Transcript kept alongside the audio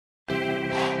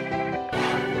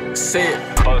SSET.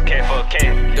 4K,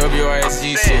 4K.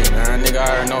 WRSG shit, man. Nigga, I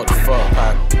already know what the fuck,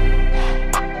 pop.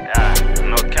 Yeah,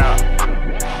 no cap.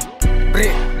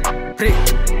 Brick.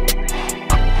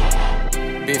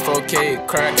 Big 4K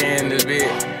crackin' in this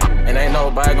bitch. And ain't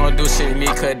nobody gon' do shit to me,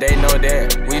 cause they know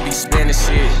that we be spinning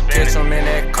shit. Catch them in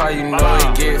that car, you know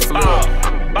it get fluid.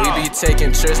 We be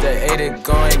taking trips that 80,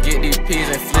 go and get these peas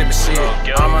and flippin' shit.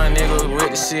 I'm a nigga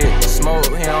with the shit.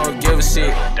 Smoke, he don't give a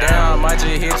shit. Damn, I might just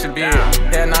hit your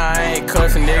bitch. Hell nah, I ain't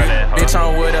cuffin', nigga. Bitch,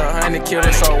 I'm with 100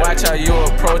 killers, so watch how you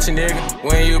approach a nigga.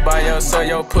 When you by yourself,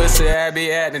 your pussy, I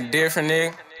be acting different,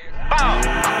 nigga.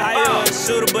 I you a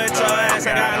shooter, but your ass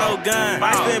ain't got no gun.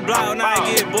 I spin block when I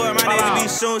get bored, my niggas be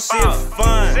shooting shit for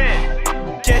fun.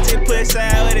 Catch it, push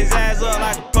out with his ass up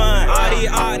like a pun. All these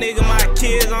art niggas, my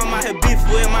kids on my head beef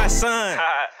with my son.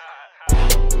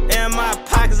 In my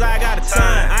pockets, I got a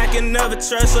ton. I can never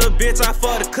trust a bitch, I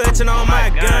fuck the clutching on my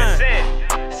gun.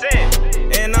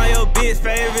 And on your bitch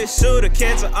favorite shooter,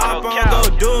 catch her up on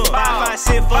go do it. 5, 5,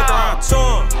 6, fuck around to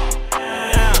him.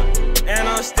 And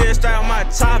I'm still strapped my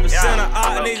chopper. Send a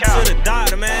op nigga to the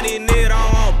doctor, man. These niggas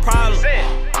don't want problems.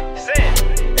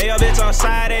 And your bitch on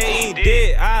side, they eat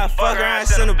dick. I fuck around,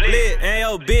 send a blitz. And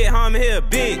your bitch, homie, here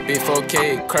big. Big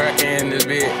 4K crackin' in this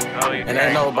bitch. And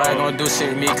ain't nobody gon' do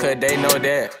shit to me, cause they know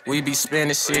that we be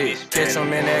spinning shit. Catch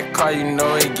them in that car, you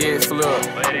know it get flipped.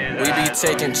 We be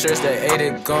taking trips that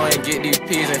 80, go and get these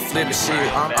peas and flippin'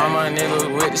 shit. I'm a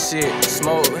nigga with the shit.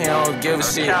 Smoke, he don't give a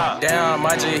shit. Damn, I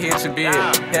might just hit your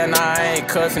bitch. Hell nah, I ain't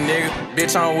cuffin', nigga.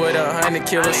 Bitch, I'm with 100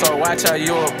 killers, so watch how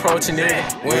you approach a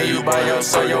nigga. When you by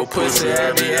yourself, your pussy,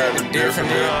 I be acting different,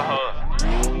 nigga.